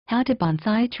How to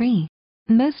bonsai tree.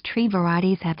 Most tree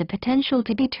varieties have the potential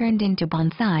to be turned into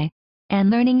bonsai, and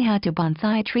learning how to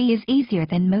bonsai tree is easier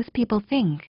than most people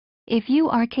think. If you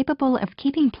are capable of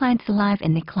keeping plants alive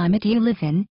in the climate you live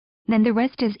in, then the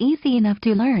rest is easy enough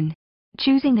to learn.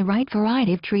 Choosing the right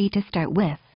variety of tree to start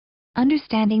with.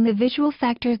 Understanding the visual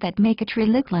factors that make a tree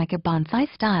look like a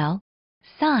bonsai style.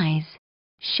 Size.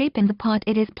 Shape in the pot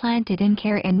it is planted in,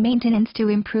 care and maintenance to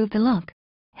improve the look,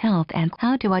 health, and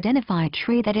how to identify a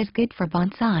tree that is good for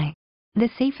bonsai. The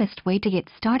safest way to get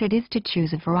started is to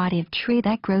choose a variety of tree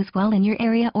that grows well in your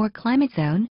area or climate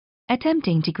zone.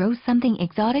 Attempting to grow something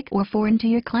exotic or foreign to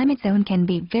your climate zone can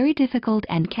be very difficult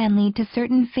and can lead to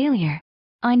certain failure.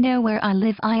 I know where I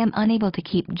live I am unable to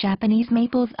keep Japanese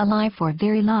maples alive for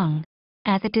very long,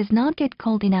 as it does not get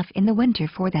cold enough in the winter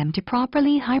for them to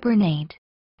properly hibernate.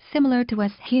 Similar to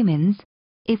us humans,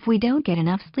 if we don't get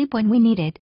enough sleep when we need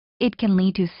it, it can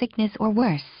lead to sickness or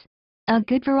worse. A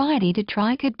good variety to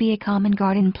try could be a common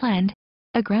garden plant,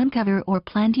 a ground cover or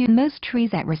plant. Use most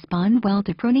trees that respond well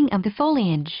to pruning of the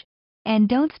foliage. And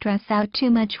don't stress out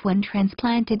too much when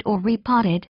transplanted or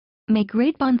repotted. Make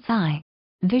great bonsai.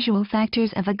 Visual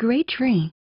factors of a great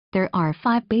tree. There are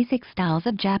 5 basic styles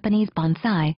of Japanese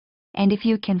bonsai, and if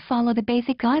you can follow the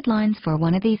basic guidelines for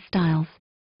one of these styles,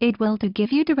 it will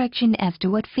give you direction as to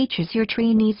what features your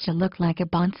tree needs to look like a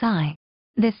bonsai.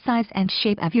 The size and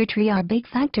shape of your tree are big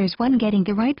factors when getting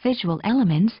the right visual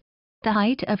elements. The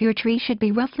height of your tree should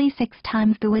be roughly 6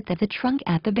 times the width of the trunk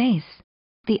at the base.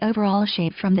 The overall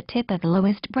shape from the tip of the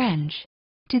lowest branch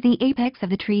to the apex of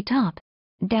the tree top,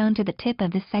 down to the tip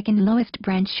of the second lowest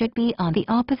branch should be on the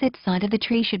opposite side of the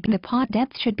tree. The pot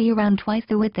depth should be around twice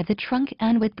the width of the trunk,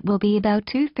 and width will be about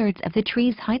 2/3 of the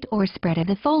tree's height or spread of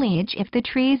the foliage if the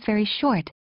tree is very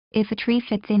short. If a tree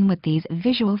fits in with these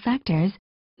visual factors,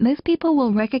 most people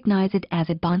will recognize it as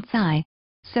a bonsai,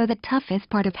 so the toughest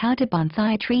part of how to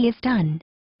bonsai a tree is done.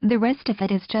 The rest of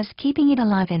it is just keeping it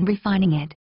alive and refining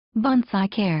it. Bonsai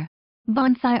care.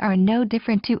 Bonsai are no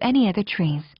different to any other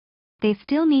trees. They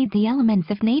still need the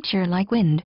elements of nature like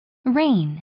wind,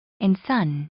 rain, and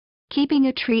sun. Keeping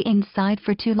a tree inside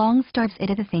for too long starves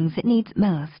it of the things it needs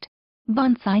most.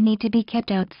 Bonsai need to be kept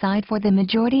outside for the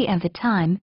majority of the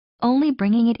time. Only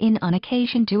bringing it in on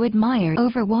occasion to admire.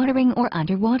 Overwatering or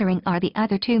underwatering are the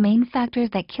other 2 main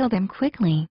factors that kill them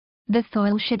quickly. The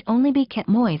soil should only be kept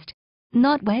moist,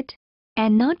 not wet,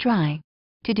 and not dry.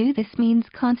 To do this means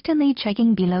constantly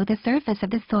checking below the surface of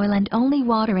the soil and only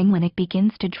watering when it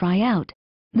begins to dry out.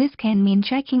 This can mean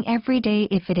checking every day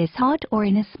if it is hot or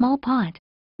in a small pot.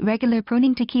 Regular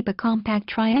pruning to keep a compact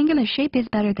triangular shape is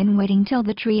better than waiting till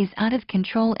the tree is out of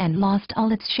control and lost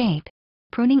all its shape.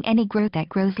 Pruning any growth that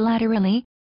grows laterally,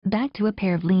 back to a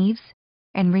pair of leaves,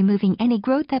 and removing any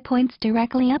growth that points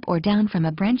directly up or down from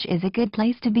a branch is a good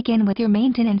place to begin with your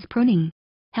maintenance pruning.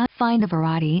 How to find a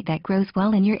variety that grows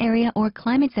well in your area or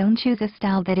climate zone. Choose a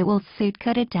style that it will suit.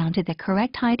 Cut it down to the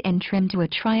correct height and trim to a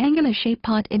triangular shape.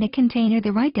 Pot in a container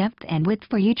the right depth and width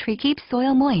for your tree. Keep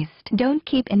soil moist. Don't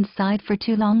keep inside for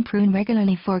too long. Prune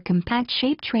regularly for compact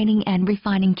shape. Training and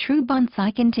refining true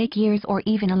bonsai can take years or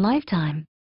even a lifetime,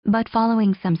 but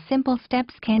following some simple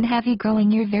steps can have you growing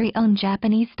your very own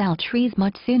Japanese-style trees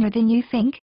much sooner than you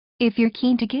think. If you're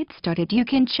keen to get started, you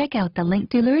can check out the link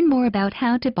to learn more about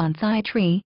how to bonsai a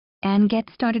tree and get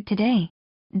started today.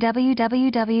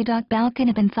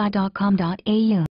 www.balkanibonsai.com.au